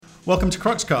Welcome to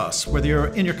Cruxcast. Whether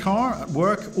you're in your car, at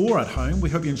work, or at home,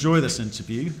 we hope you enjoy this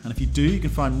interview. And if you do, you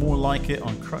can find more like it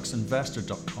on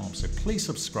cruxinvestor.com. So please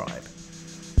subscribe.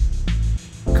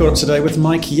 Caught up today with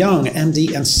Mike Young,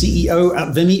 MD and CEO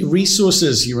at Vimy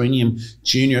Resources, uranium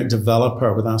junior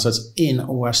developer with assets in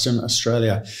Western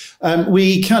Australia.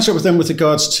 We catch up with them with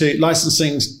regards to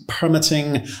licensing,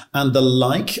 permitting, and the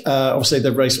like. Obviously,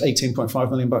 they've raised $18.5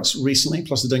 million recently,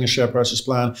 plus they're doing a share purchase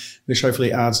plan, which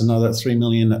hopefully adds another $3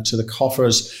 million to the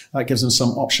coffers. That gives them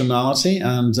some optionality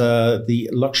and the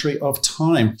luxury of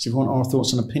time. So if you want our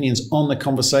thoughts and opinions on the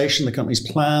conversation, the company's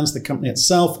plans, the company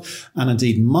itself, and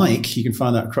indeed Mike, you can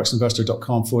find that at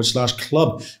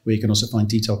cruxinvestor.com/club, where you can also find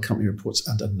detailed company reports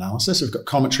and analysis. We've got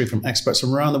commentary from experts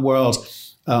from around the world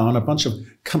on a bunch of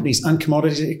companies and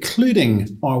commodities,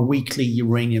 including our weekly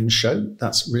uranium show.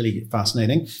 That's really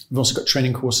fascinating. We've also got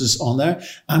training courses on there,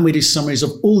 and we do summaries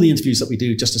of all the interviews that we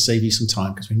do just to save you some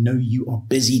time, because we know you are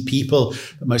busy people.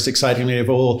 But most excitingly of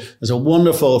all, there's a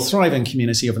wonderful, thriving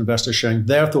community of investors sharing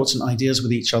their thoughts and ideas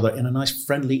with each other in a nice,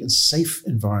 friendly and safe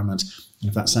environment. And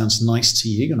if that sounds nice to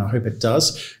you, and I hope it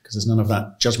does, because there's none of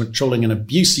that judgment, trolling and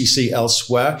abuse you see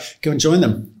elsewhere, go and join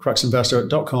them.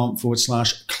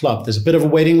 cruxinvestor.com/club. There's a bit of a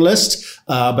waiting list,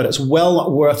 but it's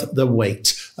well worth the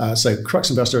wait. So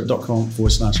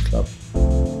cruxinvestor.com/club.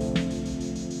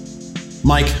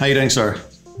 Mike, how you doing, sir?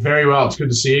 Very well. It's good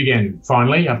to see you again,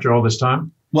 finally, after all this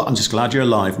time. Well, I'm just glad you're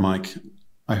alive, Mike.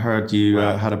 I heard you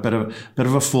had a bit of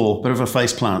a fall, bit of a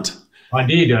face plant. I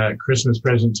did a Christmas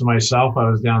present to myself. I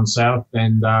was down south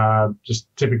and just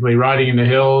typically riding in the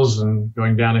hills and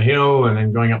going down a hill and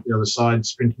then going up the other side,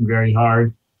 sprinting very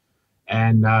hard.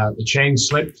 And the chain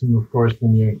slipped. And of course,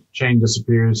 when your chain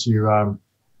disappears, you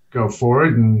go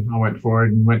forward. And I went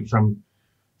forward and went from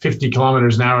 50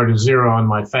 kilometers an hour to zero on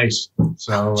my face.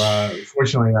 So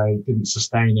fortunately, I didn't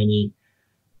sustain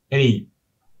any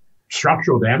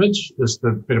structural damage, just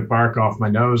a bit of bark off my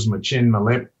nose, my chin, my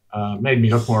lip. Made me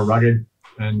look more rugged,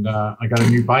 and I got a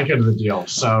new bike out of the deal.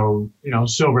 So,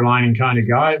 silver lining kind of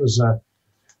guy. It was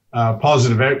a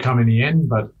positive outcome in the end,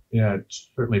 but yeah, it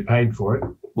certainly paid for it.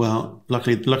 Well,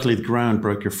 luckily the ground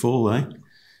broke your fall, eh?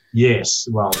 Yes,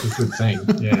 well, it's a good thing.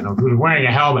 Yeah, and I was wearing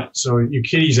a helmet. So you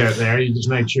kiddies out there, you just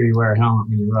make sure you wear a helmet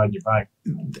when you ride your bike.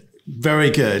 Very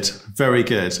good, very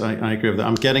good. I agree with that.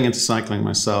 I'm getting into cycling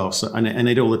myself, so I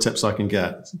need all the tips I can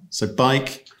get. So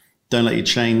bike. Don't let your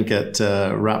chain get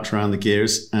wrapped around the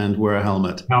gears, and wear a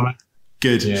helmet.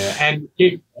 Good. Yeah, and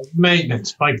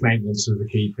maintenance, bike maintenance is the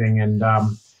key thing. And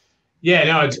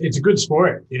it's a good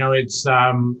sport. It's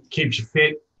keeps you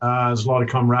fit. There's a lot of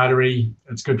camaraderie.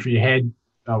 It's good for your head.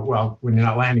 When you're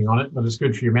not landing on it, but it's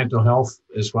good for your mental health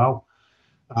as well.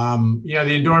 The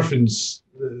endorphins,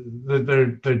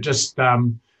 they're just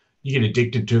you get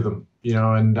addicted to them.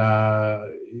 And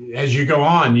as you go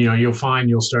on, you'll find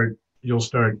you'll start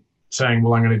saying,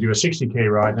 well, I'm going to do a 60K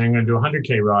ride, then I'm going to do a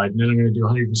 100K ride, and then I'm going to do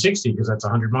 160 because that's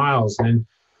 100 miles. And then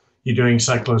you're doing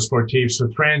cyclosportives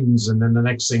with friends. And then the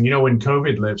next thing, when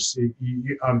COVID lifts,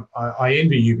 I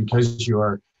envy you because you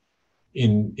are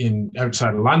in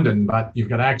outside of London, but you've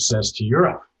got access to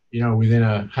Europe. Within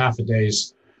a half a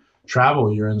day's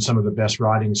travel, you're in some of the best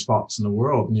riding spots in the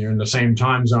world, and you're in the same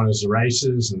time zone as the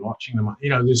races and watching them.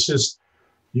 There's just,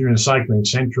 you're in cycling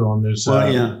central, and there's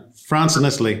France and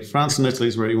Italy. France and Italy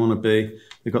is where you want to be.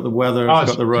 They've got the weather, they've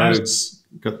got the roads,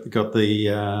 got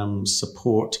the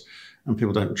support, and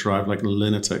people don't drive like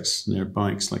lunatics near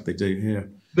bikes like they do here.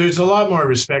 There's a lot more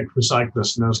respect for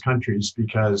cyclists in those countries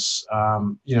because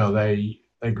they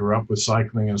grew up with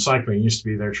cycling, and cycling used to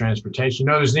be their transportation.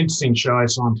 There's an interesting show I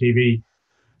saw on TV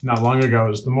not long ago.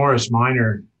 It was the Morris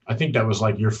Minor. I think that was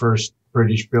like your first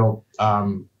British built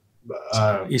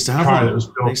used to have car one. That was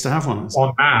built used to have one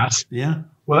en masse. Yeah.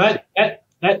 Well, that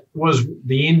was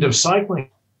the end of cycling.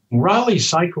 Raleigh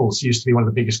Cycles used to be one of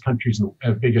the biggest companies in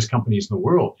the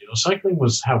world. Cycling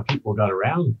was how people got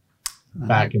around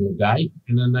back in the day,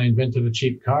 and then they invented a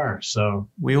cheap car. So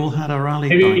we all had a Raleigh.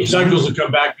 Maybe cycles will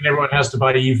come back, and everyone has to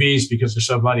buy EVs because they're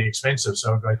so bloody expensive.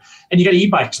 So, and you got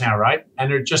e-bikes now, right? And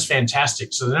they're just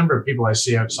fantastic. So the number of people I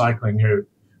see out cycling who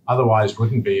otherwise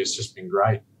wouldn't be, it's just been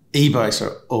great. E-bikes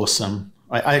are awesome.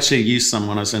 I actually used one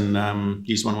when I was in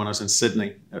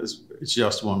Sydney. It's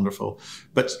just wonderful,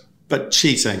 but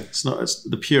cheating. It's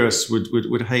the purists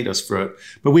would hate us for it.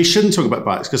 But we shouldn't talk about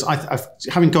bikes because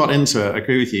having got into it, I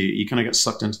agree with you. You kind of get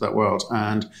sucked into that world,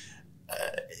 and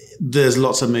there's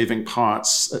lots of moving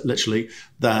parts, literally,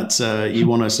 that you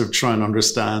want to sort of try and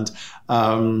understand.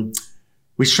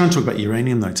 We should try and talk about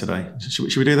uranium though today.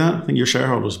 Should we do that? I think your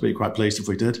shareholders would be quite pleased if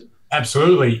we did.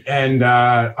 Absolutely. And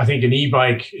I think an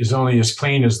e-bike is only as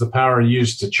clean as the power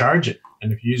used to charge it.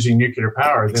 And if you're using nuclear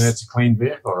power, then it's a clean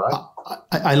vehicle, right?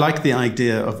 I like the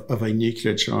idea of a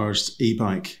nuclear charged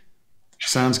e-bike.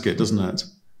 Sounds good, doesn't it?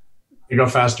 You go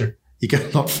faster. You go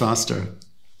a lot faster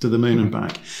to the moon and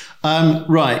back.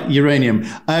 Right, uranium.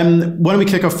 Why don't we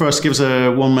kick off first? Give us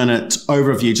a 1 minute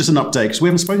overview, just an update, because we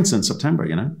haven't spoken since September,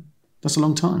 That's a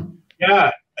long time.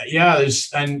 Yeah.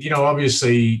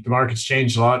 Obviously the market's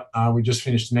changed a lot. We just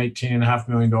finished an $18.5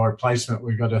 million placement.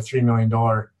 We've got a $3 million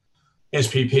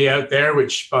SPP out there,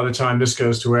 which by the time this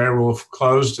goes to air will have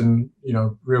closed and,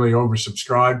 really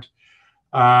oversubscribed.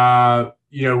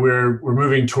 We're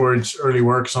moving towards early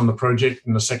works on the project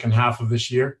in the second half of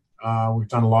this year. We've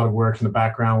done a lot of work in the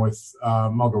background with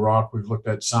Mulga Rock. We've looked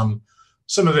at some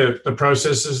of the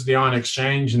processes, the ion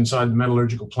exchange inside the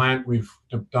metallurgical plant. We've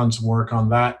done some work on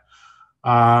that.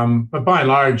 But by and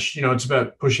large, it's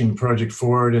about pushing the project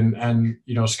forward. And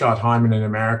Scott Hyman in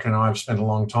America and I have spent a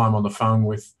long time on the phone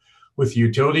with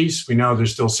utilities. We know they're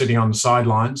still sitting on the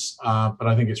sidelines, but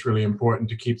I think it's really important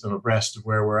to keep them abreast of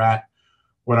where we're at,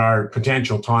 what our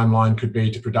potential timeline could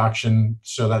be to production,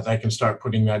 so that they can start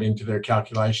putting that into their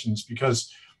calculations.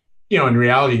 Because, in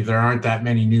reality, there aren't that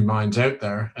many new mines out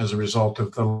there as a result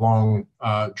of the long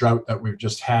drought that we've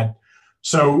just had.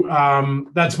 So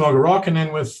that's Mulga Rock. And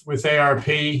then with ARP,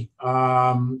 we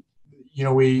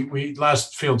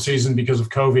last field season, because of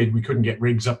COVID, we couldn't get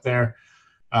rigs up there.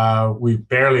 We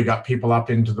barely got people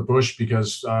up into the bush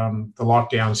because the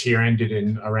lockdowns here ended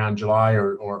in around July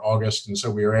or August. And so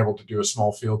we were able to do a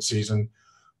small field season.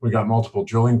 We got multiple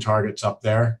drilling targets up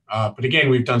there. But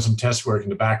again, we've done some test work in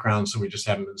the background, so we just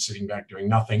haven't been sitting back doing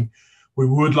nothing. We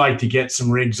would like to get some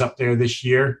rigs up there this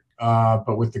year,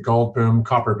 but with the gold boom,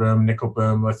 copper boom, nickel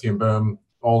boom, lithium boom,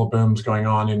 all the booms going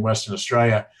on in Western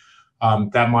Australia,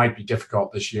 that might be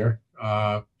difficult this year.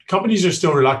 Companies are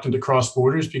still reluctant to cross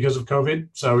borders because of COVID.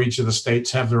 So each of the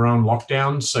states have their own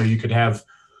lockdowns. So you could have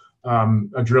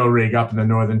a drill rig up in the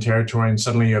Northern Territory and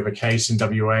suddenly you have a case in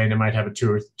WA and they might have a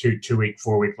 2-week,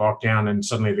 4-week lockdown, and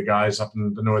suddenly the guys up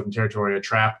in the Northern Territory are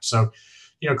trapped. So,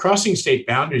 crossing state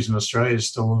boundaries in Australia is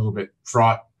still a little bit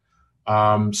fraught.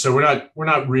 So we're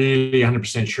not really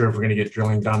 100% sure if we're going to get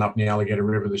drilling done up in the Alligator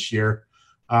River this year.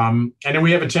 And then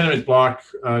we have a tenement block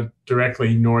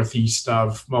directly northeast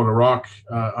of Mulga Rock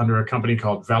under a company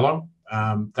called Velo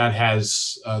that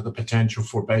has the potential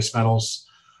for base metals.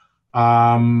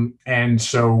 And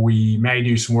so we may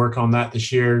do some work on that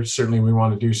this year. Certainly we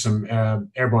want to do some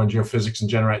airborne geophysics and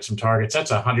generate some targets.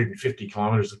 That's 150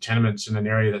 kilometers of tenements in an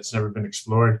area that's never been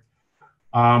explored.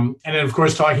 And then, of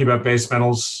course, talking about base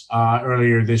metals,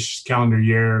 earlier this calendar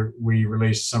year, we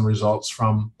released some results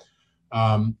from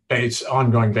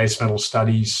ongoing base metal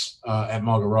studies at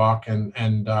Mulga Rock, and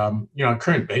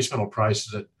current base metal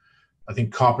prices at, I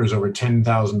think copper is over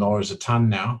 $10,000 a ton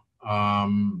now.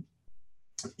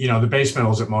 The base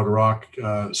metals at Mulga Rock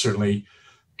certainly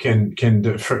can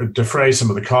defray some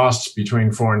of the costs between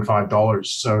 $4 and $5.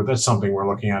 So that's something we're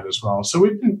looking at as well. So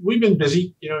we've been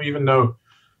busy, even though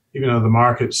the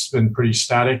market's been pretty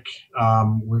static,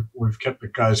 we've kept the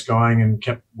guys going and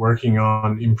kept working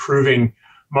on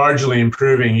marginally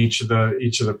improving each of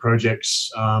the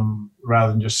projects,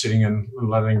 rather than just sitting and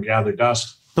letting them gather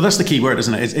dust. But that's the key word,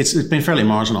 isn't it? It's been fairly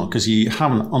marginal because you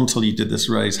haven't, until you did this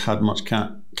raise, had much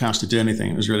cash to do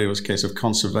anything. It was a case of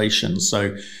conservation.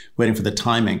 So waiting for the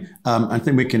timing. I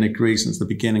think we can agree since the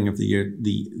beginning of the year,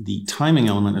 the timing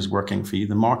element is working for you.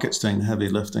 The market's doing the heavy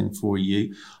lifting for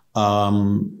you. I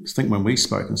think when we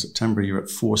spoke in September, you're at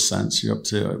 4 cents. You're up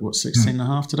to what,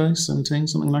 16.5 today, 17,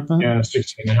 something like that? Yeah,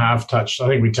 16.5 touched. I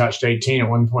think we touched 18 at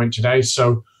one point today.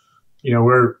 So,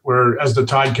 we're as the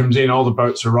tide comes in, all the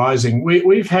boats are rising.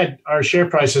 We've had our share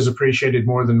price has appreciated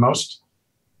more than most.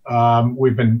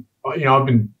 We've been, I've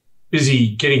been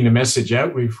busy getting the message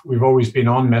out. We've always been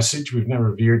on message. We've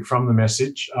never veered from the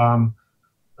message. And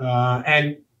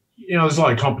there's a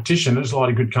lot of competition. There's a lot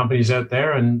of good companies out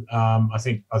there, and I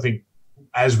think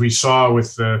as we saw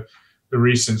with the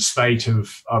recent spate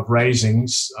of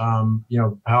raisings,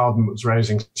 Paladin was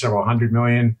raising several $100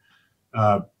 million.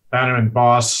 Banner and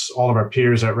Boss, all of our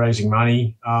peers are raising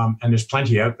money, and there's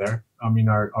plenty out there. I mean,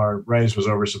 our raise was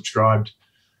oversubscribed,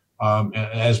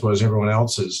 as was everyone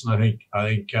else's. And I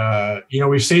think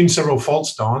we've seen several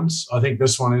false dawns. I think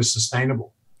this one is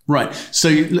sustainable. Right. So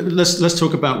let's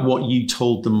talk about what you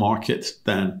told the market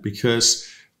then, because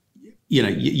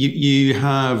you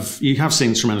have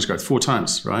seen tremendous growth 4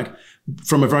 times, right,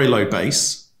 from a very low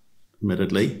base,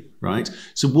 admittedly, right?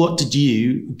 So what did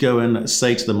you go and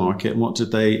say to the market, and what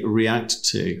did they react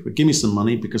to? Well, give me some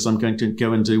money because I'm going to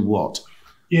go and do what?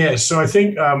 Yeah, so I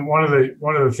think one of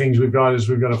the things we've got is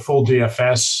we've got a full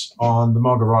DFS on the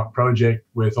Mulga Rock project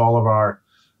with all of our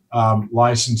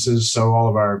licenses, so all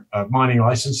of our mining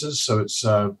licenses. So it's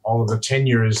all of the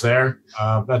tenure is there.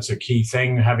 That's a key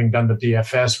thing. Having done the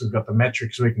DFS, we've got the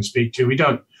metrics we can speak to. We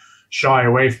don't shy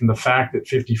away from the fact that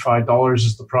 $55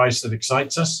 is the price that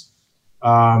excites us.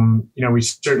 We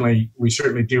certainly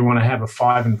do want to have a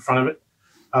 5 in front of it.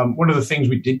 One of the things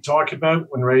we did talk about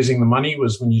when raising the money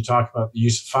was when you talk about the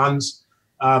use of funds.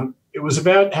 It was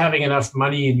about having enough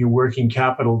money in your working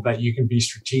capital that you can be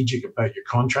strategic about your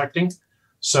contracting.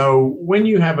 So when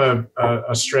you have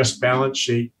a stressed balance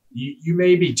sheet, you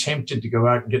may be tempted to go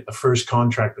out and get the first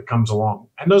contract that comes along.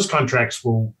 And those contracts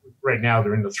will, right now,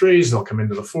 they're in the 3s, they'll come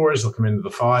into the 4s, they'll come into the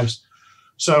 5s.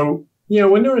 So,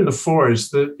 when they're in the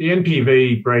 4s, the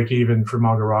NPV break even for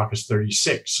Mulga Rock is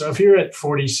 36. So if you're at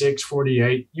 46,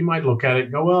 48, you might look at it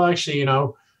and go, well, actually,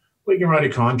 we can write a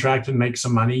contract and make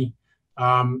some money.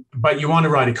 But you want to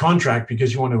write a contract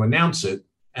because you want to announce it.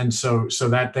 And so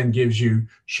that then gives you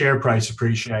share price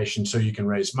appreciation so you can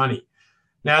raise money.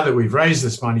 Now that we've raised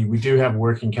this money, we do have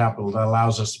working capital that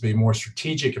allows us to be more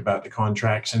strategic about the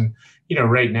contracts. And,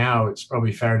 right now, it's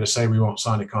probably fair to say we won't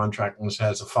sign a contract unless it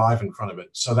has a 5 in front of it.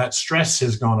 So that stress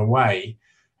has gone away,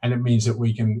 and it means that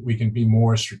we can be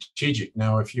more strategic.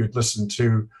 Now, if you had listened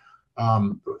to,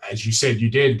 as you said you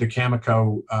did, the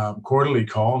Cameco quarterly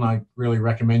call, and I really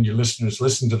recommend your listeners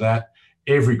listen to that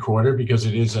every quarter because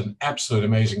it is an absolute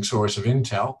amazing source of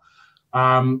intel.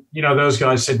 Those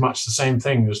guys said much the same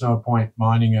thing. There's no point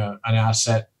mining an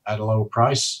asset at a low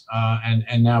price.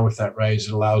 And now with that raise,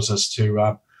 it allows us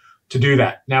to do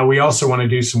that. Now, we also want to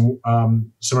do some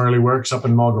early works up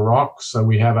in Mulga Rock. So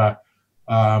we have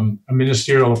a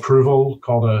ministerial approval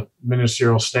called a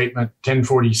Ministerial Statement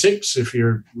 1046, if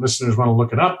your listeners want to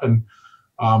look it up. And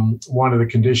one of the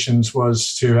conditions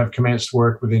was to have commenced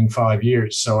work within 5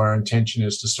 years. So our intention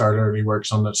is to start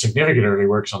significant early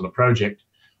works on the project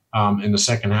in the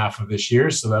second half of this year.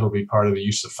 So that'll be part of the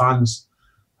use of funds.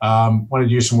 Want to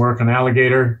do some work on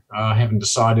Alligator. Haven't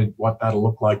decided what that'll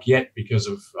look like yet because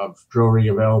of drill rig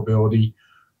availability.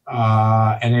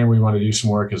 And then we want to do some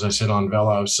work, as I said, on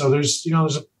Velo. So there's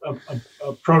a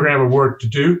program of work to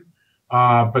do.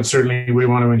 But certainly we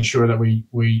want to ensure that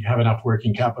we have enough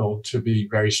working capital to be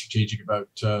very strategic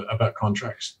about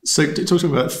contracts. So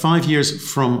talking about 5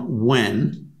 years from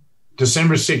when?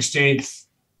 December 16th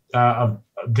of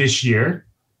this year.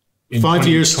 5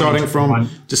 years starting from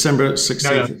December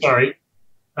 16th? No, sorry.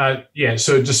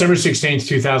 So December 16th,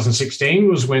 2016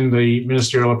 was when the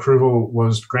ministerial approval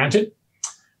was granted.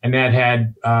 And that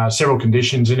had several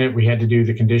conditions in it. We had to do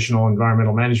the conditional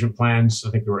environmental management plans.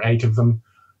 I think there were 8 of them.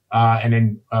 And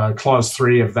then clause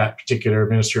 3 of that particular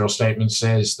ministerial statement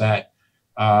says that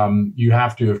you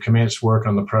have to have commenced work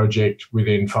on the project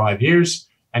within 5 years.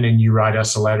 And then you write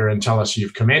us a letter and tell us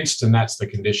you've commenced, and that's the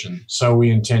condition. So we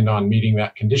intend on meeting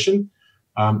that condition,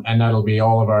 and that'll be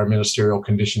all of our ministerial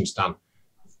conditions done.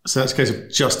 So that's a case of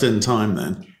just in time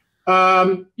then?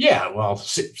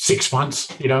 6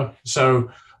 months,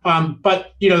 So,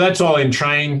 but, that's all in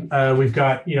train. We've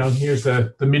got, here's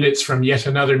the minutes from yet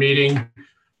another meeting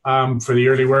for the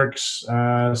early works.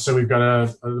 So we've got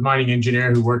a mining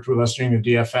engineer who worked with us during the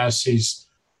DFS. He's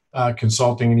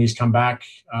consulting, and he's come back.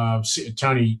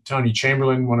 Tony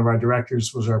Chamberlain, one of our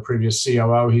directors, was our previous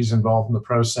COO. He's involved in the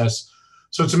process.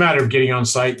 So it's a matter of getting on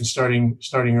site and starting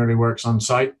early works on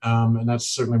site, and that's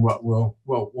certainly what we'll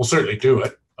certainly do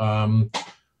it.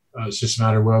 It's just a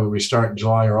matter of whether we start in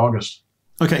July or August.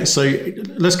 Okay, so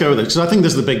let's go with it, because I think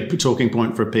this is the big talking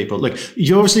point for people. Look,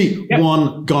 you obviously,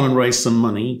 gone and raised some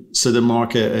money, so the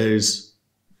market is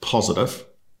positive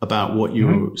about what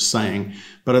you're saying.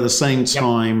 But at the same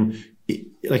time,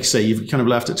 like I say, you've kind of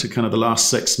left it to kind of the last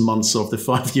 6 months of the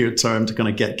 5-year term to kind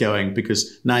of get going,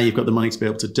 because now you've got the money to be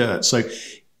able to do it. So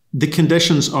the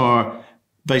conditions are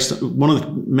based on, one of the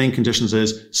main conditions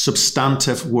is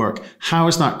substantive work. How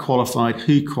is that qualified?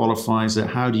 Who qualifies it?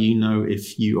 How do you know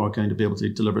if you are going to be able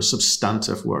to deliver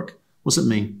substantive work? What does it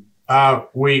mean?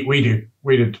 We do.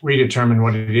 We determine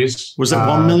what it is. Was it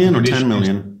 1 million or 10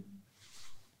 million?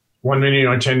 1 million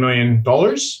or $10 million?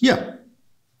 Yeah.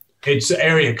 It's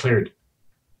area cleared.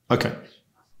 Okay.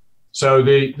 So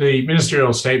the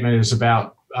ministerial statement is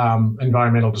about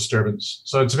environmental disturbance.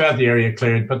 So it's about the area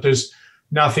cleared, but there's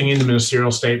nothing in the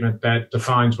ministerial statement that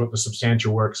defines what the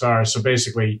substantial works are. So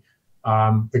basically,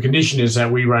 the condition is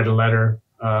that we write a letter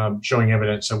showing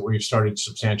evidence that we've started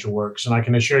substantial works. And I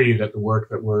can assure you that the work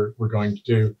that we're going to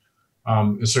do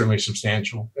is certainly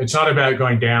substantial. It's not about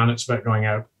going down, it's about going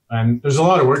out. And there's a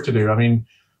lot of work to do. I mean,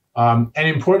 And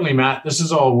importantly, Matt, this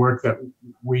is all work that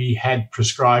we had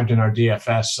prescribed in our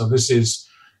DFS. So this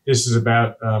is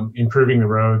about improving the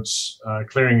roads,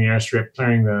 clearing the airstrip,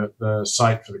 clearing the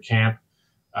site for the camp,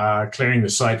 clearing the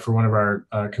site for one of our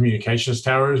communications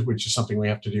towers, which is something we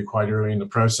have to do quite early in the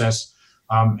process,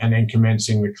 and then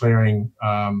commencing the clearing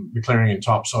and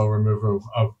topsoil removal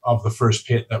of the first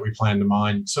pit that we plan to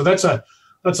mine. So that's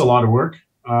a lot of work.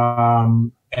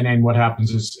 And then what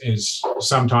happens is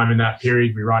sometime in that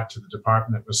period, we write to the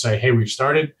department that will say, hey, we've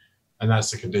started, and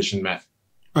that's the condition met.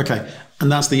 Okay.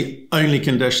 And that's the only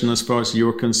condition as far as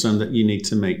you're concerned that you need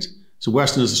to meet. So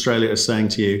Western Australia is saying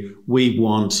to you, we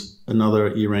want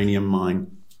another uranium mine.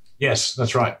 Yes,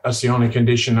 that's right. That's the only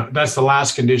condition. That's the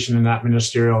last condition in that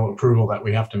ministerial approval that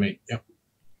we have to meet. Yep.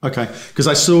 Okay. Because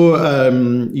I saw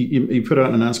you put out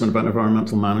an announcement about an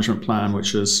environmental management plan,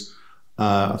 which is,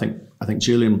 I think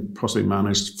Julian possibly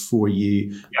managed for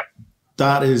you. Yep.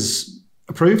 That is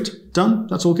approved, done.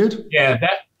 That's all good. Yeah.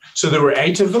 So there were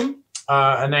 8 of them,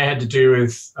 and they had to do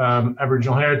with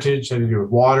Aboriginal heritage. They had to do with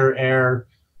water, air,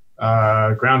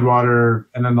 groundwater,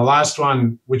 and then the last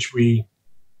one, which we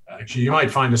actually you might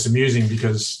find this amusing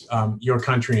because your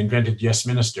country invented Yes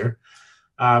Minister.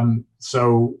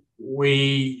 So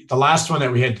the last one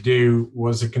that we had to do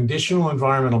was a conditional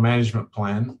environmental management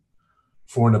plan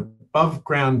for an above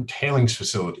ground tailings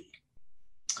facility.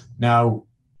 Now,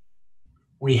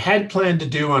 we had planned to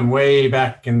do one way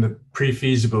back in the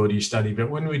pre-feasibility study, but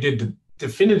when we did the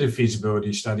definitive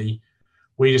feasibility study,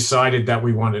 we decided that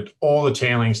we wanted all the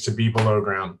tailings to be below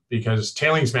ground because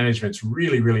tailings management is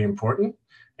really, really important.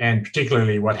 And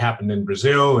particularly what happened in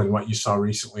Brazil and what you saw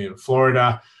recently in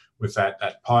Florida with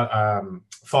that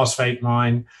phosphate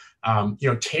mine.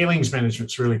 Tailings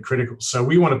management is really critical. So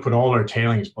we want to put all our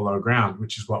tailings below ground,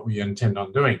 which is what we intend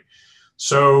on doing.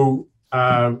 So,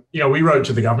 we wrote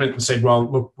to the government and said, well,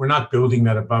 look, we're not building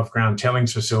that above ground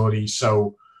tailings facility.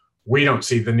 So we don't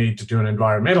see the need to do an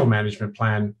environmental management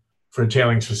plan for a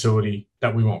tailings facility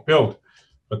that we won't build.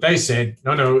 But they said,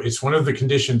 no, it's one of the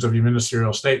conditions of your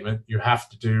ministerial statement. You have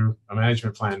to do a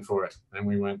management plan for it. And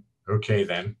we went, okay,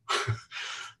 then.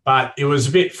 But it was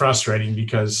a bit frustrating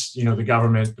because, the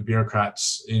government, the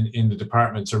bureaucrats in the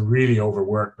departments are really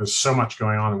overworked. There's so much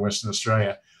going on in Western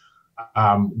Australia.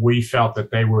 We felt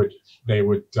that they would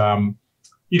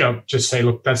just say,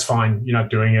 look, that's fine. You're not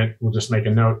doing it. We'll just make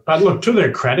a note. But look, to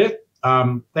their credit,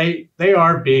 they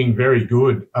are being very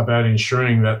good about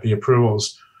ensuring that the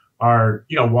approvals are,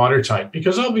 watertight,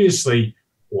 because obviously,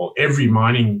 every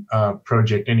mining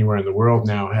project anywhere in the world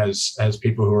now has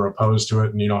people who are opposed to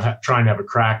it and, trying to have a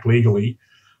crack legally.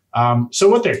 So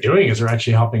what they're doing is they're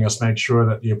actually helping us make sure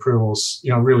that the approvals,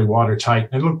 really watertight.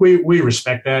 And look, we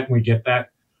respect that and we get that.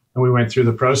 And we went through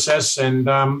the process and,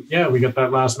 we got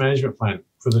that last management plan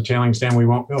for the tailings dam we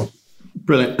won't build.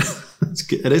 Brilliant.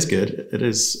 It is good. It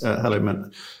is. Hello,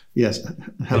 Minister.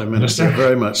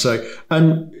 Very much so.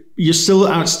 You're still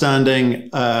outstanding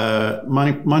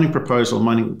mining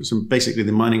proposal. So basically,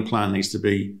 the mining plan needs to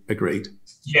be agreed.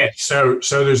 Yeah. So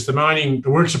there's the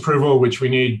works approval, which we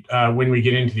need when we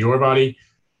get into the ore body.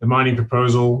 The mining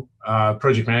proposal,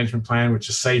 project management plan, which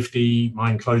is safety,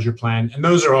 mine closure plan, and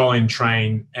those are all in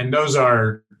train. And those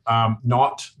are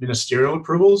not ministerial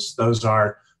approvals; those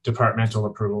are departmental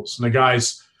approvals. And the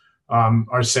guys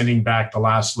are sending back the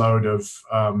last load of,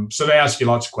 so they ask you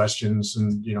lots of questions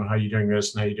and, how are you doing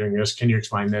this and how are you doing this? Can you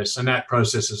explain this? And that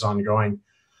process is ongoing.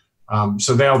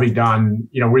 So they'll be done,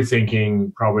 we're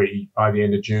thinking probably by the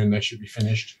end of June, they should be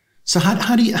finished. So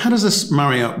how does this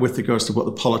marry up with regards to what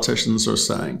the politicians are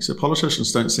saying? So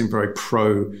politicians don't seem very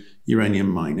pro uranium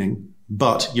mining,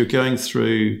 but you're going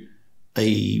through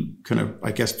a kind of,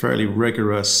 I guess, fairly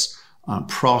rigorous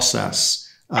process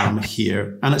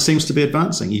here, and it seems to be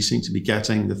advancing. You seem to be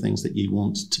getting the things that you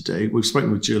want to do. We've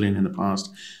spoken with Julian in the past,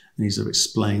 and he's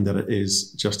explained that it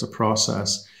is just a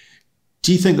process.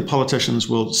 Do you think the politicians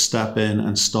will step in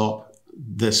and stop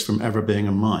this from ever being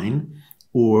a mine?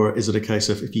 Or is it a case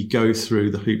of if you go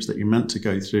through the hoops that you're meant to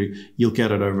go through, you'll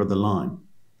get it over the line?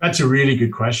 That's a really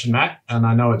good question, Matt, and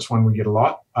I know it's one we get a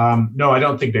lot. No, I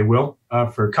don't think they will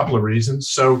for a couple of reasons.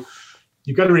 So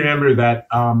you've got to remember that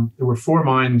there were 4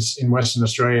 mines in Western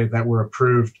Australia that were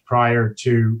approved prior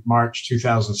to March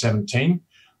 2017.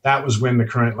 That was when the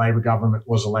current Labor government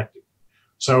was elected.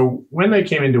 So when they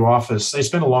came into office, they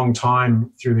spent a long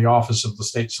time through the Office of the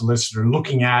State Solicitor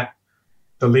looking at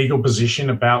the legal position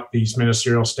about these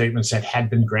ministerial statements that had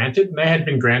been granted. And they had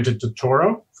been granted to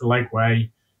Toro for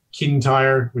Lakeway,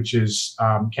 Kintyre, which is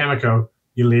Cameco,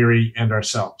 Yeelirrie, and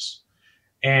ourselves.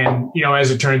 And,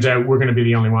 as it turns out, we're going to be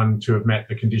the only one to have met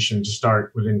the condition to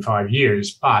start within 5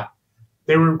 years. But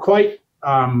they were quite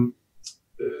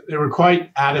they were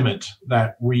quite adamant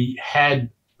that we had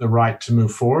the right to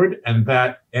move forward, and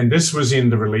this was in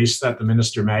the release that the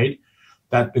minister made,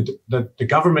 that the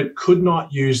government could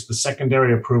not use the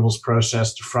secondary approvals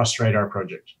process to frustrate our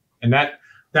project. And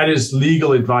that is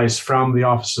legal advice from the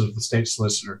Office of the State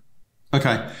Solicitor.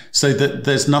 Okay, so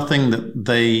there's nothing that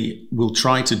they will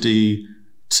try to do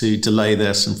to delay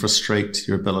this and frustrate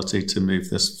your ability to move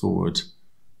this forward,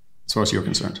 as far as you're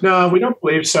concerned? No, we don't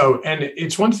believe so. And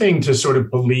it's one thing to sort of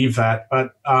believe that,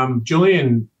 but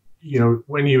Julian,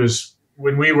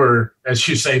 when we were, as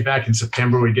you say, back in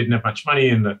September, we didn't have much money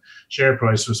and the share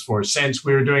price was 4 cents.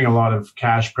 We were doing a lot of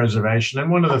cash preservation.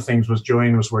 And one of the things was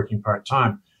Julian was working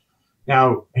part-time.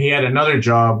 Now, he had another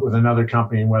job with another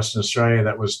company in Western Australia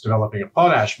that was developing a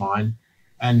potash mine.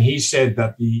 And he said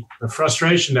that the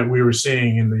frustration that we were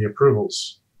seeing in the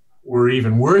approvals were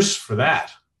even worse for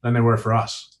that than they were for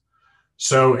us.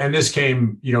 So, and this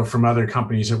came, from other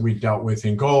companies that we dealt with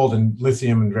in gold and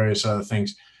lithium and various other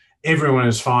things. Everyone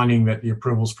is finding that the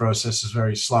approvals process is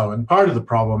very slow. And part of the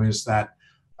problem is that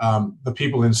the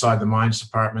people inside the mines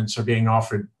departments are being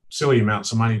offered silly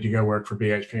amounts of money to go work for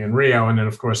BHP and Rio. And then,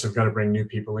 of course, they've got to bring new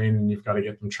people in and you've got to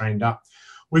get them trained up.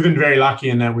 We've been very lucky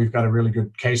in that we've got a really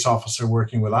good case officer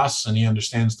working with us and he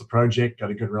understands the project, got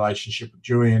a good relationship with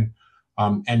Julian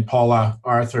and Paula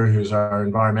Arthur, who's our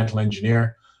environmental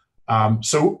engineer.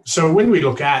 So when we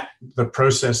look at the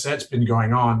process that's been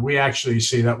going on, we actually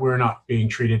see that we're not being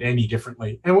treated any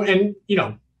differently. And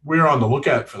we're on the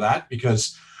lookout for that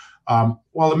because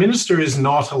while the minister is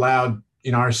not allowed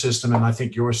in our system, and I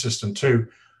think your system too,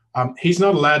 he's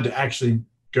not allowed to actually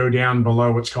go down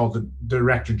below what's called the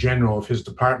Director General of his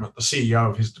department, the CEO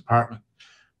of his department.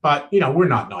 But, we're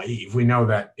not naive. We know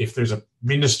that if there's a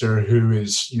minister who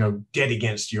is, dead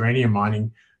against uranium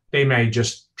mining, they may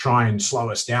just try and slow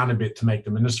us down a bit to make the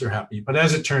minister happy. But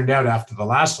as it turned out after the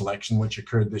last election, which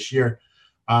occurred this year,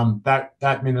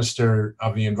 that Minister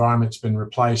of the Environment's been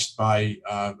replaced by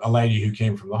a lady who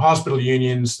came from the hospital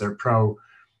unions. They're pro,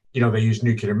 they use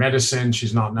nuclear medicine.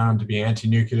 She's not known to be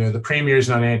anti-nuclear. The Premier is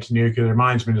not anti-nuclear. The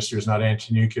Mines Minister is not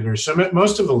anti-nuclear. So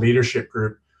most of the leadership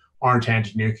group aren't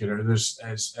anti-nuclear. There's,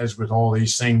 as with all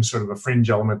these things, sort of a fringe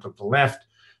element of the left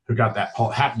who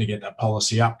happened to get that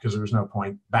policy up because there was no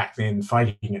point back then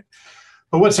fighting it.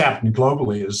 But what's happened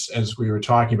globally is, as we were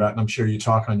talking about, and I'm sure you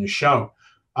talk on your show,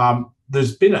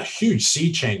 there's been a huge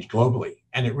sea change globally.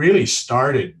 And it really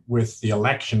started with the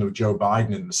election of Joe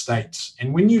Biden in the States.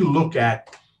 And when you look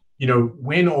at,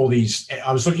 when all these,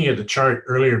 I was looking at the chart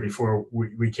earlier before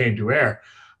we came to air.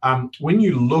 When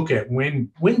you look at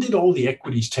when did all the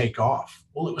equities take off?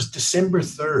 Well, it was December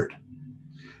 3rd.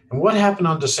 And what happened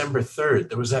on December 3rd?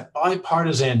 There was that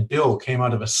bipartisan bill came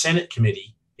out of a Senate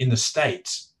committee in the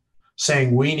States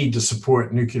saying we need to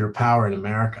support nuclear power in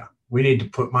America. We need to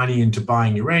put money into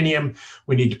buying uranium.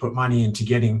 We need to put money into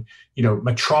getting,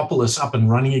 Metropolis up and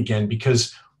running again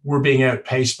because we're being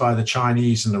outpaced by the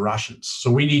Chinese and the Russians. So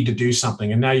we need to do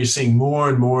something. And now you're seeing more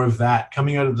and more of that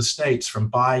coming out of the States from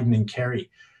Biden and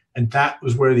Kerry. And that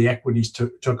was where the equities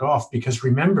took off because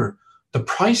remember, the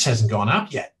price hasn't gone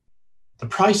up yet. The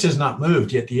price has not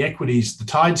moved yet. The equities, the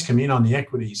tides come in on the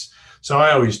equities. So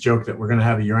I always joke that we're going to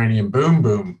have a uranium boom,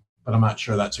 but I'm not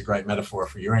sure that's a great metaphor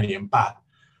for uranium. But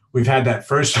we've had that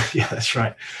first, yeah, that's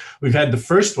right. We've had the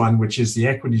first one, which is the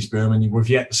equities boom, and we've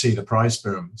yet to see the price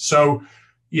boom. So,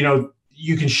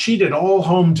 you can sheet it all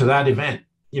home to that event.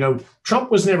 Trump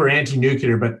was never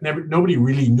anti-nuclear, but nobody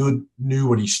really knew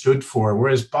what he stood for.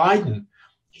 Whereas Biden,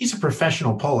 he's a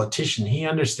professional politician. He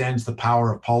understands the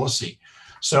power of policy.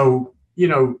 So,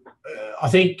 I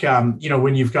think,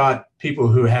 when you've got people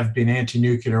who have been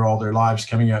anti-nuclear all their lives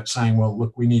coming out saying, well,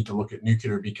 look, we need to look at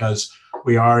nuclear because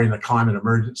we are in a climate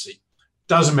emergency.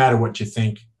 Doesn't matter what you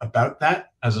think about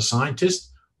that as a scientist.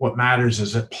 What matters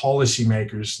is that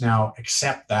policymakers now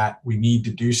accept that we need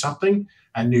to do something,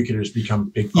 and nuclear has become a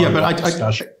big part of the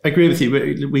discussion. I agree with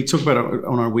you. We talk about it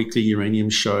on our weekly uranium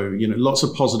show. Lots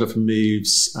of positive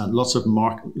moves, and lots of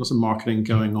marketing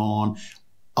going on.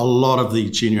 A lot of the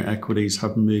junior equities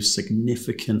have moved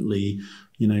significantly,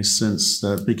 since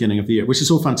the beginning of the year, which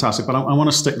is all fantastic. But I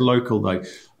want to stick local though,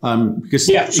 because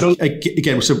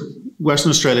again, so Western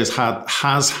Australia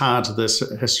has had this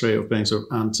history of being sort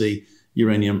of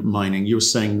anti-uranium mining. You're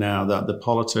saying now that the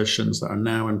politicians that are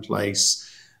now in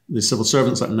place, the civil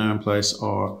servants that are now in place,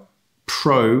 are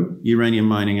pro-uranium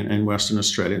mining in Western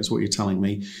Australia, is what you're telling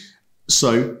me.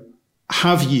 So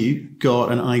have you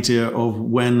got an idea of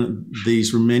when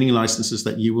these remaining licenses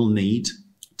that you will need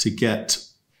to get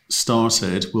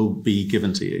started will be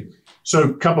given to you? So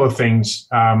a couple of things.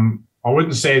 I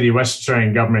wouldn't say the West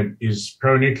Australian government is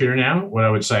pro-nuclear now. What I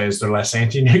would say is they're less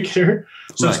anti-nuclear.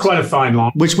 So It's quite a fine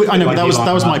line. I know, but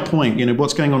that was my point. You know,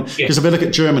 what's going on? Because if I look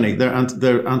at Germany, they're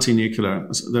anti-nuclear.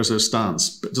 There's a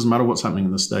stance, but it doesn't matter what's happening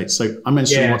in the States. So I'm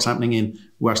mentioning what's happening in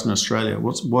Western Australia.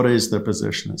 What is their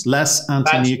position? It's less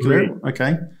anti-nuclear.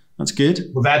 Okay, that's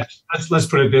good. Well, let's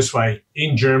put it this way.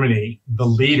 In Germany, the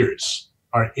leaders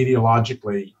are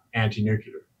ideologically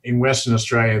anti-nuclear. In Western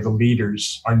Australia, the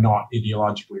leaders are not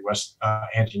ideologically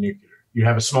anti-nuclear. You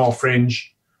have a small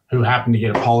fringe who happen to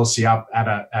get a policy up at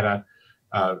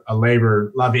a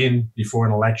Labor love-in before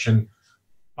an election,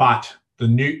 but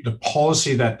the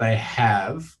policy that they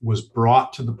have was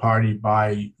brought to the party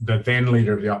by the then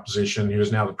leader of the opposition, who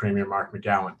is now the Premier, Mark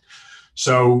McGowan.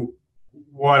 So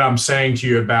what I'm saying to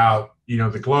you about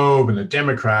the Globe and the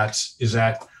Democrats is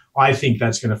that I think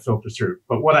that's going to filter through.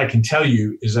 But what I can tell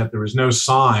you is that there is no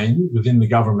sign within the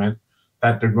government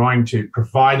that they're going to,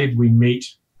 provided we meet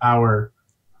our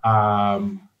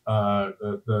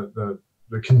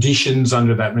the conditions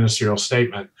under that ministerial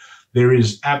statement, there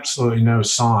is absolutely no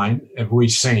sign, have we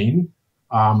seen,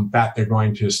 that they're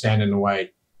going to stand in the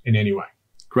way in any way.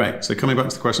 Great. So coming back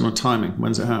to the question on timing,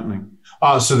 when's it happening?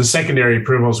 So the secondary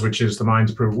approvals, which is the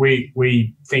mines approval,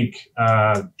 we think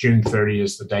June 30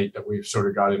 is the date that we've sort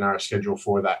of got in our schedule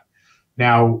for that.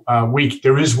 Now,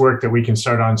 there is work that we can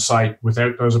start on site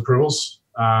without those approvals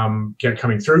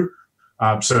coming through.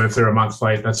 So if they're a month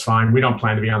late, that's fine. We don't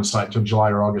plan to be on site until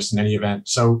July or August in any event.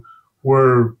 So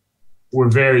we're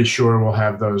very sure we'll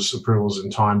have those approvals in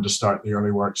time to start the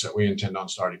early works that we intend on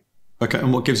starting. Okay,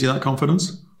 and what gives you that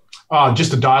confidence?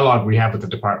 Just the dialogue we have with the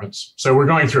departments. So we're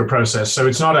going through a process. So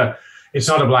it's not a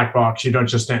black box. You don't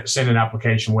just send an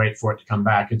application, wait for it to come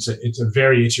back. It's a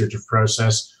very iterative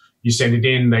process. You send it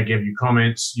in, they give you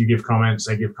comments, you give comments,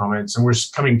 they give comments, and we're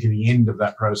coming to the end of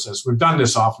that process. We've done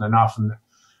this often enough,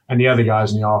 and the other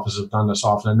guys in the office have done this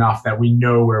often enough that we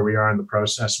know where we are in the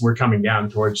process. We're coming down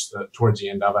towards the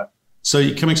end of it. So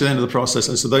you're coming to the end of the process,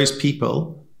 and so those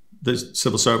people, the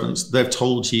civil servants, they've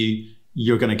told you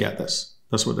you're going to get this.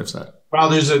 That's what they've said. Well,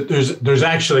 there's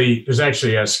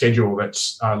actually a schedule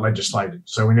that's legislated,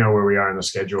 so we know where we are in the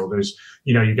schedule. There's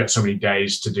you've got so many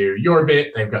days to do your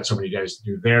bit, they've got so many days to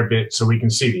do their bit, so we can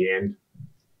see the end.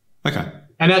 Okay.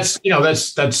 And that's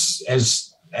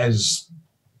as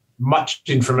much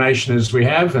information as we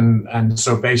have, and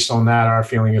so based on that, our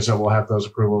feeling is that we'll have those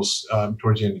approvals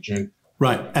towards the end of June.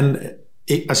 Right, and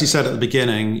as you said at the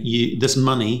beginning, this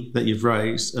money that you've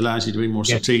raised allows you to be more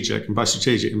strategic, and by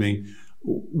strategic I mean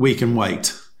we can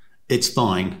wait. It's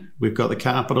fine. We've got the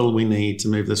capital we need to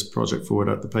move this project forward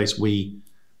at the pace we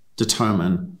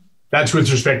determine. That's with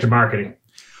respect to marketing.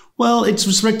 Well, it's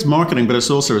respect to marketing, but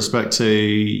it's also respect to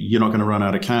you're not going to run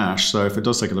out of cash. So if it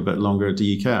does take a little bit longer, do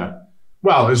you care?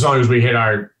 Well, as long as we hit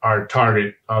our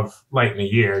target of late in the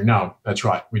year, no, that's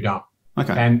right. We don't.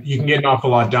 Okay. And you can get an awful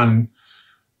lot done.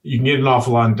 You can get an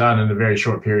awful lot done in a very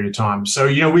short period of time. So,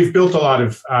 we've built a lot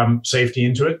of safety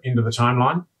into the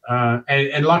timeline.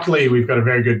 And luckily, we've got a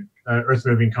very good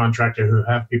earth-moving contractor who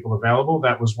have people available.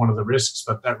 That was one of the risks,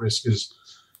 but that risk is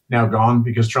now gone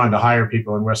because trying to hire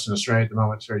people in Western Australia at the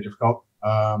moment is very difficult.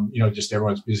 Just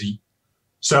everyone's busy.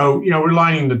 So, we're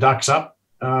lining the ducks up,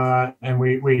 and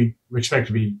we expect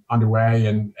to be underway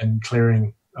and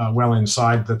clearing well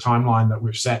inside the timeline that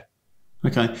we've set.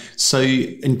 Okay. So,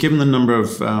 and given the number of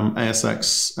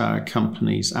ASX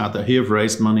companies out there who have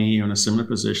raised money in a similar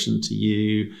position to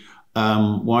you,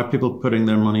 why are people putting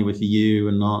their money with you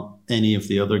and not any of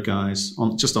the other guys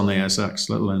just on the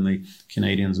ASX, let alone the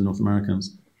Canadians and North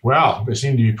Americans? Well, they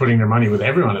seem to be putting their money with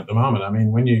everyone at the moment. I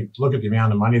mean, when you look at the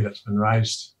amount of money that's been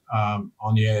raised on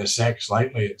the ASX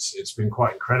lately, it's been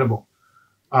quite incredible.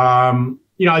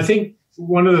 I think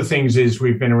one of the things is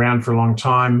we've been around for a long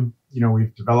time.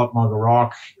 We've developed Mogul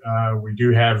Rock. We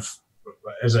do have,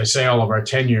 as I say, all of our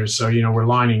tenures. So, we're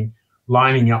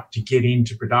lining up to get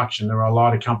into production. There are a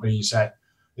lot of companies that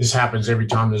this happens every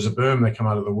time there's a boom. They come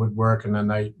out of the woodwork and then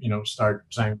they, start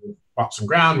saying, we've bought some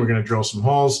ground, we're going to drill some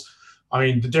holes. I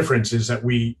mean, the difference is that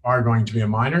we are going to be a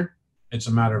miner. It's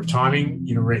a matter of timing.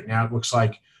 Right now it looks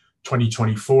like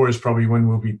 2024 is probably when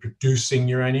we'll be producing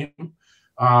uranium.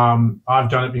 I've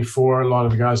done it before. A lot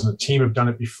of the guys on the team have done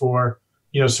it before.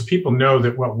 So people know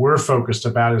that what we're focused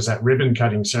about is that ribbon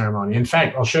cutting ceremony. In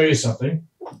fact, I'll show you something.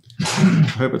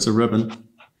 I hope it's a ribbon.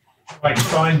 If I can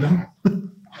find them.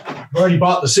 I've already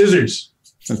bought the scissors.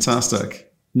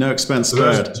 Fantastic. No expense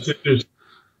spared.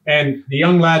 And the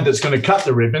young lad that's going to cut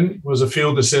the ribbon was a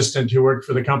field assistant who worked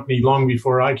for the company long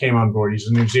before I came on board. He's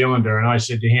a New Zealander. And I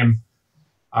said to him,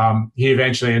 he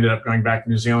eventually ended up going back to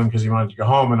New Zealand because he wanted to go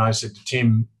home. And I said to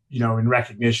Tim, in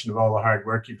recognition of all the hard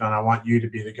work you've done, I want you to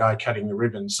be the guy cutting the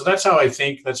ribbons. So that's how I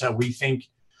think. That's how we think.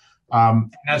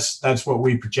 That's what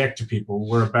we project to people.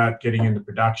 We're about getting into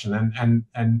production,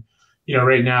 and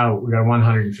right now we got a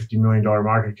 $150 million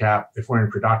market cap. If we're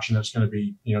in production, it's going to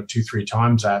be 2-3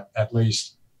 times that at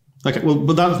least. Okay, well,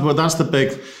 that's the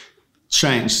big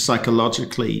change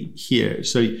psychologically here.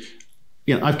 So,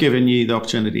 I've given you the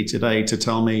opportunity today to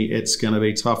tell me it's going to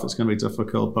be tough, it's going to be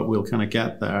difficult, but we'll kind of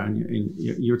get there. And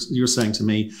you're saying to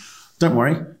me, don't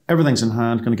worry, everything's in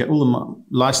hand. Going to get all the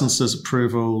licenses,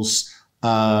 approvals,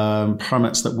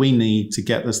 permits that we need to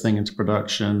get this thing into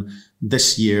production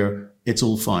this year. It's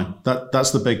all fine.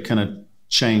 That's the big kind of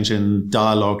change in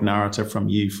dialogue narrative from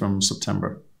you from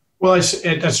September. Well,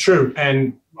 that's true.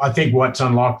 And I think what's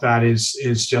unlocked that is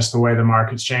just the way the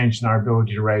market's changed and our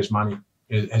ability to raise money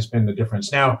has been the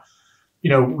difference. Now,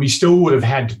 we still would have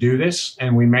had to do this,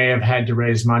 and we may have had to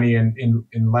raise money in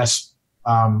less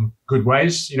good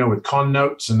ways, with con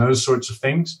notes and those sorts of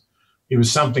things. It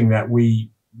was something that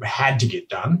we had to get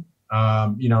done.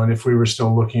 And if we were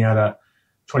still looking at a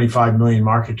 25 million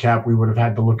market cap, we would have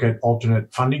had to look at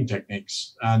alternate funding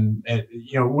techniques. And, it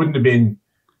wouldn't have been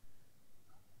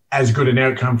as good an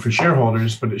outcome for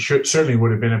shareholders, but it certainly would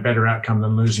have been a better outcome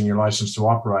than losing your license to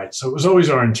operate. So it was always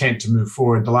our intent to move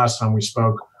forward. The last time we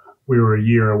spoke, we were a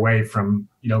year away from,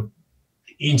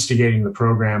 instigating the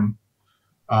program.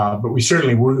 But we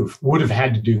certainly would have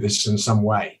had to do this in some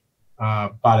way.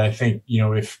 But I think,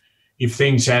 if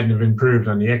things hadn't have improved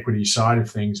on the equity side of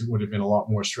things, it would have been a lot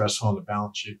more stressful on the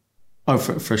balance sheet. Oh,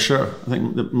 for sure. I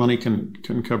think the money can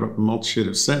cover up a multitude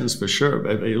of sins, for sure,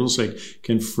 but it also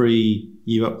can free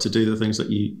you up to do the things that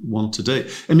you want to do.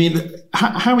 I mean,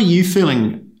 how are you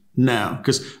feeling now?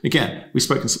 Because again, we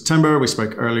spoke in September, we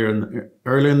spoke earlier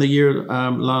in the year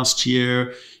last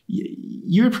year.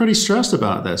 You were pretty stressed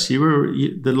about this.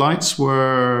 The lights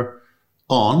were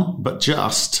on, but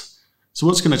just. So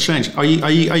what's going to change? Are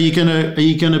you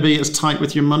going to be as tight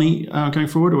with your money going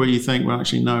forward, or you think, well,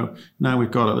 actually, no, now we've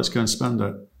got it, let's go and spend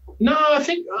it? No, I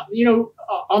think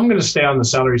I'm going to stay on the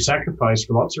salary sacrifice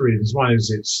for lots of reasons. One is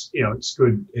it's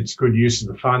good use of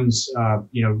the funds.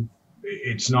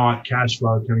 It's not cash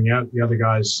flow coming out. The other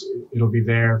guys, it'll be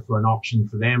there for an option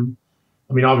for them.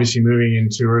 I mean, obviously, moving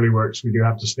into early works, we do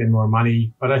have to spend more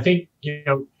money. But I think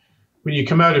when you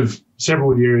come out of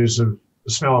several years of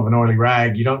the smell of an oily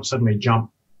rag, you don't suddenly jump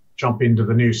into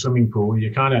the new swimming pool.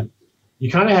 You kind of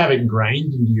have it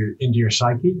ingrained into your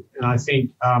psyche, and I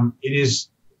think it is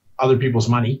other people's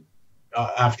money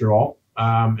after all,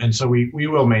 and so we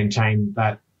will maintain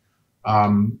that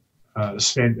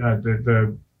spend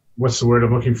the what's the word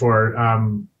I'm looking for,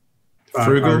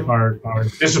 frugal, our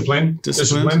discipline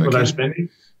with our spending.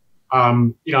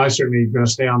 I certainly going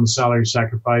to stay on the salary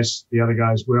sacrifice. The other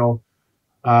guys will.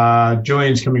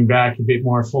 Julian's coming back a bit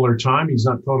more fuller time. He's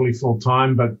not totally full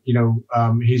time, but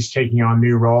he's taking on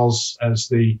new roles as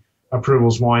the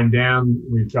approvals wind down.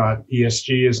 We've got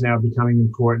ESG is now becoming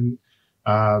important.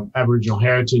 Aboriginal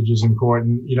heritage is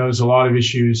important. There's a lot of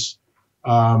issues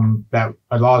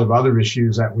a lot of other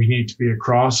issues that we need to be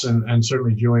across, and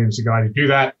certainly Julian's the guy to do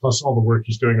that. Plus all the work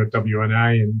he's doing with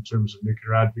WNA in terms of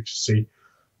nuclear advocacy.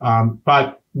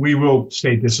 But we will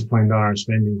stay disciplined on our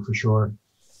spending for sure.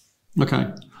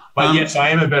 Okay. But yes, I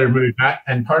am in a better mood, Matt.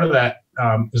 And part of that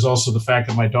is also the fact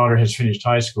that my daughter has finished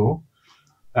high school.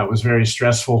 That was very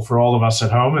stressful for all of us at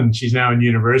home. And she's now in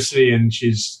university, and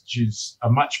she's a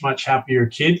much, much happier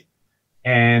kid.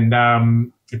 And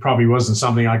it probably wasn't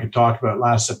something I could talk about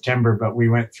last September, but we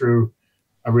went through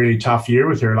a really tough year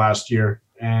with her last year.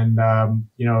 And,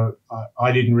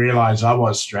 I didn't realize I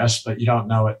was stressed, but you don't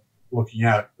know it looking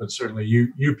out. But certainly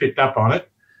you picked up on it.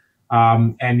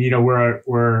 And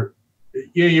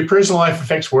your personal life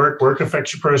affects work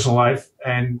affects your personal life.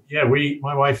 And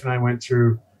my wife and I went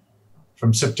through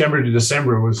from September to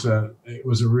December it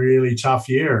was a really tough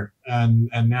year. And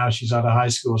now she's out of high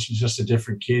school. She's just a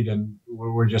different kid. And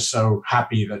we're just so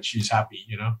happy that she's happy,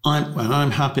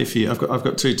 I'm happy for you. I've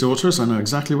got two daughters. I know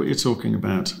exactly what you're talking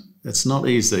about. It's not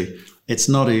easy.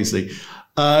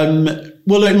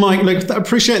 Well, look, Mike, I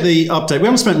appreciate the update. We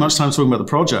haven't spent much time talking about the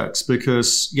projects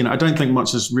because, I don't think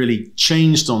much has really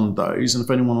changed on those. And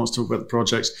if anyone wants to talk about the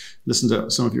projects, listen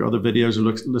to some of your other videos or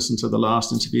listen to the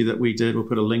last interview that we did. We'll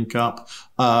put a link up.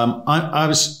 I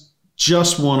was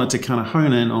just wanted to kind of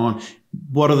hone in on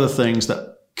what are the things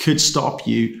that could stop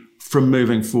you from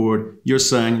moving forward. You're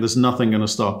saying there's nothing going to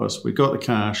stop us. We've got the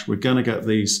cash. We're going to get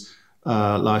these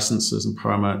licenses and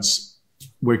permits.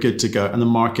 We're good to go. And the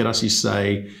market, as you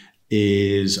say,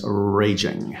 is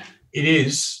raging. It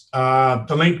is.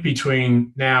 The link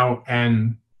between now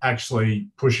and actually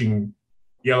pushing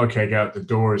yellowcake out the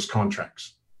door is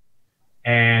contracts.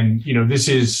 And, this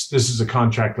is a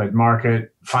contract-led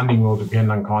market. Funding will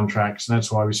depend on contracts. And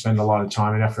that's why we spend a lot of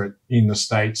time and effort in the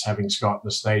States, having Scott in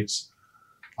the States,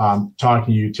 talking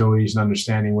to utilities and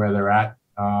understanding where they're at.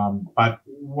 But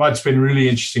what's been really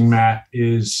interesting, Matt,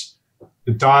 is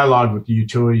the dialogue with the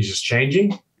utilities is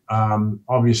changing.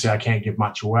 Obviously, I can't give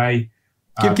much away.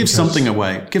 Give something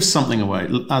away. Give something away.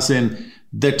 As in,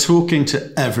 they're talking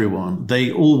to everyone.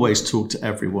 They always talk to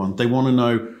everyone. They want to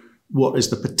know what is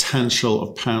the potential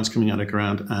of pounds coming out of the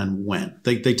ground and when.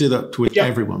 They do that with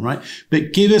everyone, right?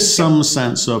 But give us some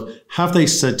sense of, have they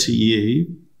said to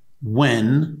you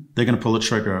when they're going to pull the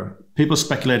trigger? People are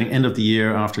speculating end of the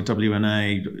year after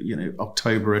WNA,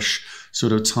 October-ish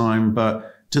sort of time,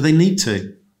 but do they need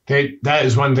to? That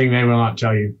is one thing they will not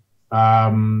tell you.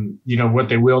 What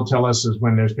they will tell us is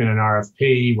when there's been an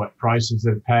RFP, what prices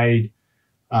they've paid.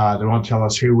 They won't tell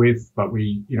us who with, but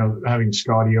we, having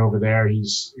Scotty over there,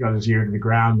 he's got his ear to the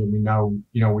ground, and we know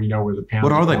where the pounds.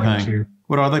 What are they paying? To.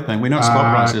 What are they paying? We know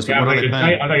spot prices, but what are they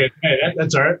paying?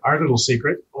 That's our little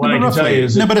secret. What I can tell you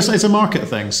is, but it's a market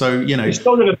thing. So you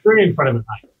still got a 3 in front of it,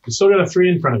 mate. You still got a 3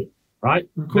 in front of it, right?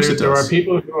 Of course it does. There are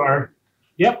people who are,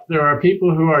 there are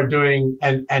people who are doing,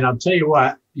 and I'll tell you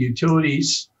what,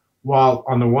 utilities, while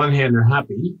on the one hand they're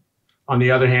happy, on the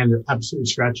other hand, they're absolutely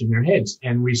scratching their heads.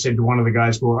 And we said to one of the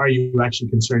guys, well, are you actually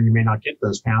concerned you may not get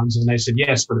those pounds? And they said,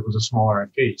 yes, but it was a small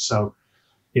RFP. So,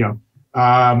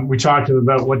 we talked to them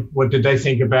about what did they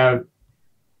think about,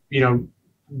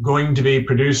 going to be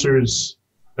producers.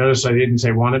 Notice I didn't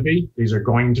say want to be. These are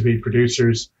going to be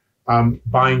producers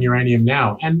buying uranium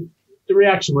now. And the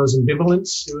reaction was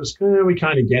ambivalence. It was, we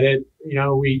kind of get it.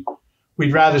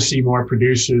 We'd rather see more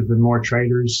producers than more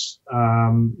traders,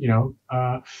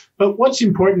 But what's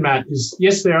important, Matt, is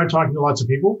yes, they are talking to lots of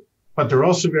people, but they're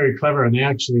also very clever and they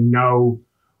actually know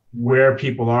where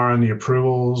people are on the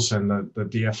approvals and the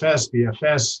DFS,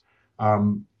 BFS,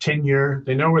 tenure.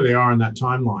 They know where they are on that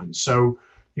timeline. So,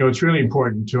 it's really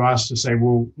important to us to say,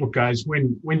 well, look, guys,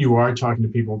 when you are talking to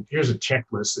people, here's a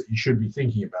checklist that you should be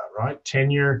thinking about, right?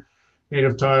 Tenure,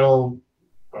 native title,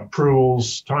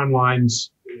 approvals, timelines.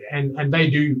 And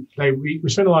we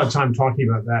spend a lot of time talking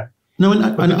about that. No,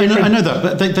 I know that,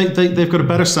 but they've got a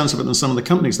better sense of it than some of the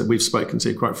companies that we've spoken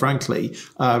to, quite frankly,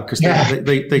 because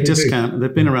they discount,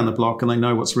 they've been around the block and they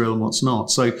know what's real and what's not.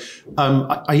 So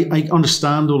I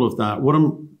understand all of that.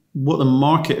 What the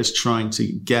market is trying to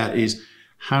get is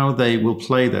how they will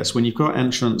play this. When you've got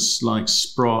entrants like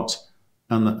Sprott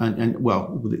and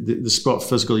the Sprott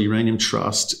Physical Uranium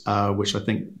Trust, which I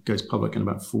think goes public in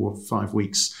about 4 or 5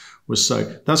 weeks or so,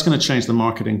 that's going to change the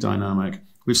marketing dynamic.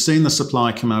 We've seen the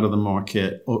supply come out of the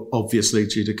market, obviously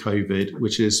due to COVID,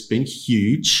 which has been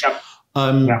huge. Yep.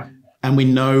 And we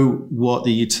know what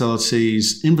the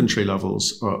utilities inventory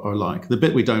levels are like. The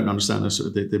bit we don't understand is sort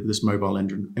of this mobile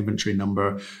inventory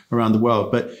number around the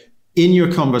world. But in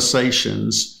your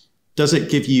conversations, does it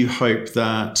give you hope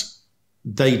that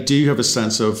they do have a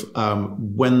sense of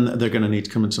when they're going to need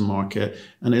to come into market?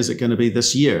 And is it going to be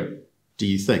this year, do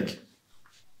you think?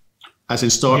 As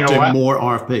in start doing more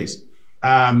RFPs?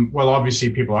 Well,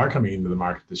 obviously people are coming into the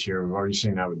market this year. We've already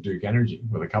seen that with Duke Energy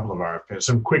with a couple of RFPs,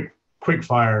 some quick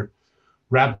fire,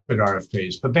 rapid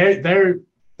RFPs, but they're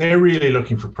really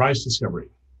looking for price discovery.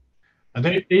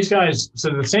 And these guys, so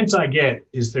the sense I get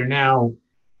is they're now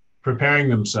preparing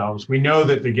themselves. We know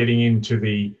that they're getting into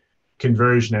the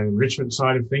conversion and enrichment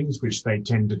side of things, which they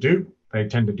tend to do. They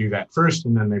tend to do that first,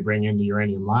 and then they bring in the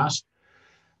uranium last.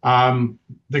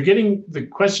 The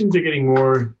questions are getting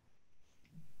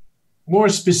more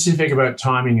specific about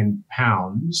timing in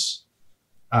pounds.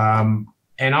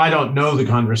 And I don't know the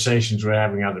conversations we're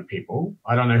having with other people.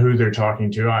 I don't know who they're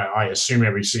talking to. I assume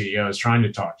every CEO is trying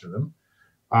to talk to them.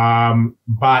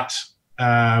 But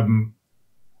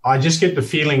I just get the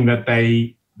feeling that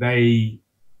they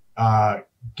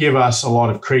give us a lot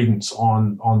of credence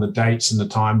on the dates and the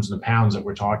times and the pounds that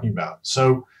we're talking about.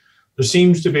 So there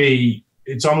seems to be,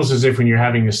 it's almost as if when you're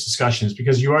having this discussions,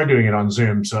 because you are doing it on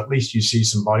Zoom, so at least you see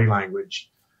some body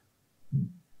language.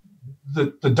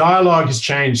 The dialogue has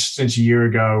changed since a year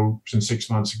ago, since 6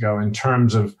 months ago, in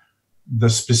terms of the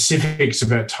specifics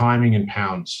about timing and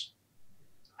pounds.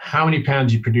 How many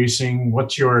pounds are you producing?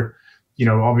 What's your,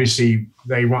 obviously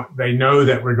they know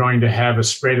that we're going to have a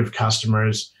spread of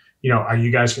customers. Are you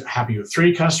guys happy with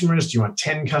 3 customers? Do you want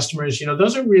 10 customers?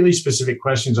 Those are really specific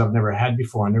questions I've never had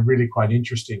before, and they're really quite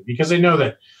interesting because they know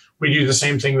that we do the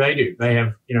same thing they do. They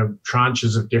have,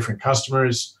 tranches of different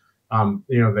customers.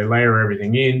 They layer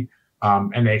everything in,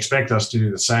 and they expect us to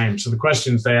do the same. So the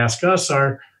questions they ask us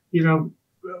are,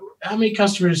 how many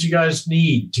customers you guys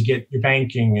need to get your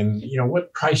banking, and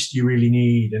what price do you really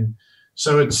need? And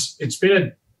so it's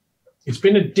been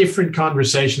a different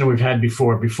conversation than we've had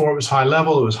before. Before it was high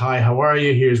level. It was, hi, how are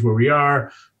you? Here's where we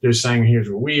are. They're saying, here's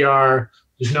where we are.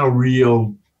 There's no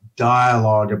real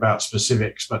dialogue about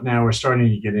specifics, but now we're starting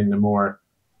to get into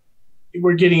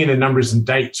we're getting into numbers and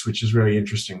dates, which is really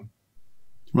interesting.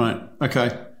 Right. Okay.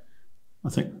 I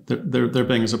think they're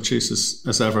being as obtuse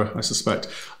as ever, I suspect.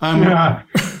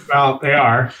 Well, they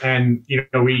are. And,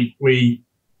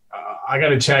 I got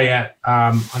to tell you,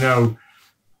 I know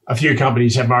a few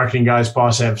companies have marketing guys.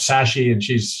 Boss have Sashi, and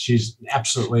she's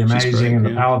absolutely amazing. Great, and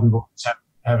the Paladin boys have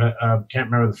can't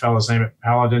remember the fellow's name at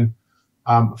Paladin.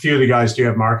 A few of the guys do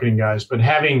have marketing guys, but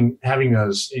having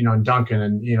those, and Duncan,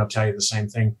 and tell you the same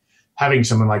thing. Having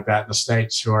someone like that in the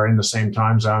States who are in the same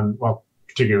time zone, well,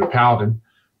 particularly with Paladin,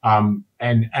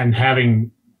 and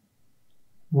having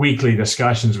weekly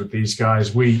discussions with these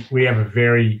guys, we have a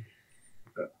very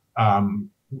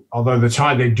although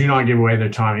they do not give away their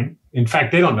timing. In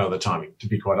fact, they don't know the timing, to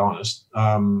be quite honest.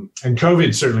 And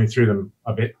COVID certainly threw them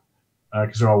a bit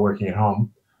because they're all working at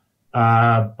home.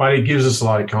 But it gives us a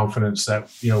lot of confidence that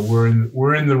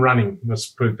we're in the running. Let's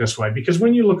put it this way, because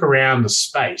when you look around the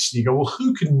space, you go, well,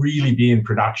 who can really be in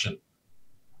production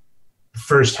the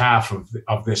first half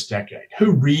of this decade?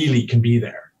 Who really can be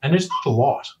there? And there's not a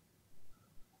lot.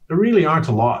 There really aren't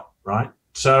a lot, right?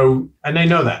 So, and they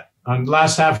know that. On the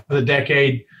last half of the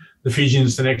decade, the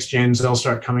Fusions, the next gens, they'll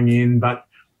start coming in. But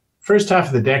first half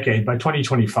of the decade, by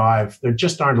 2025, there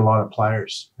just aren't a lot of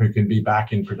players who can be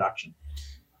back in production.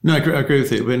 No, I agree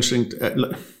with you. It'll be interesting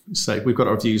to say we've got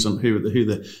our views on who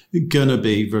the gonna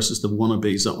be versus the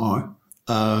wannabes that are.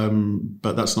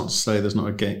 But that's not to say there's not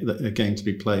a game to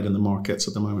be played in the markets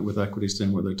at the moment with equities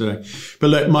doing what they're doing. But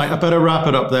look, Mike, I better wrap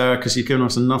it up there because you've given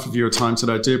us enough of your time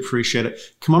today. I do appreciate it.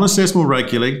 Come on and see us more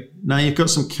regularly. Now you've got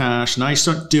some cash. Now you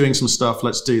start doing some stuff.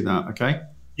 Let's do that, okay?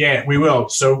 Yeah, we will.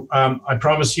 So I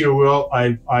promise you, Will.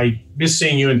 I miss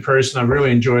seeing you in person. I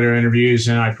really enjoyed our interviews,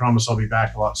 and I promise I'll be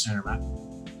back a lot sooner, Matt.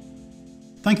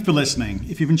 Thank you for listening.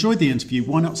 If you've enjoyed the interview,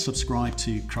 why not subscribe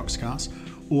to Cruxcast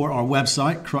or our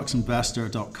website,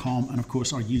 cruxinvestor.com, and of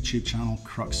course our YouTube channel,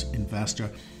 Crux Investor.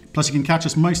 Plus you can catch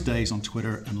us most days on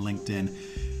Twitter and LinkedIn.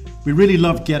 We really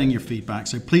love getting your feedback,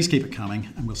 so please keep it coming,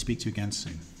 and we'll speak to you again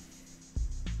soon.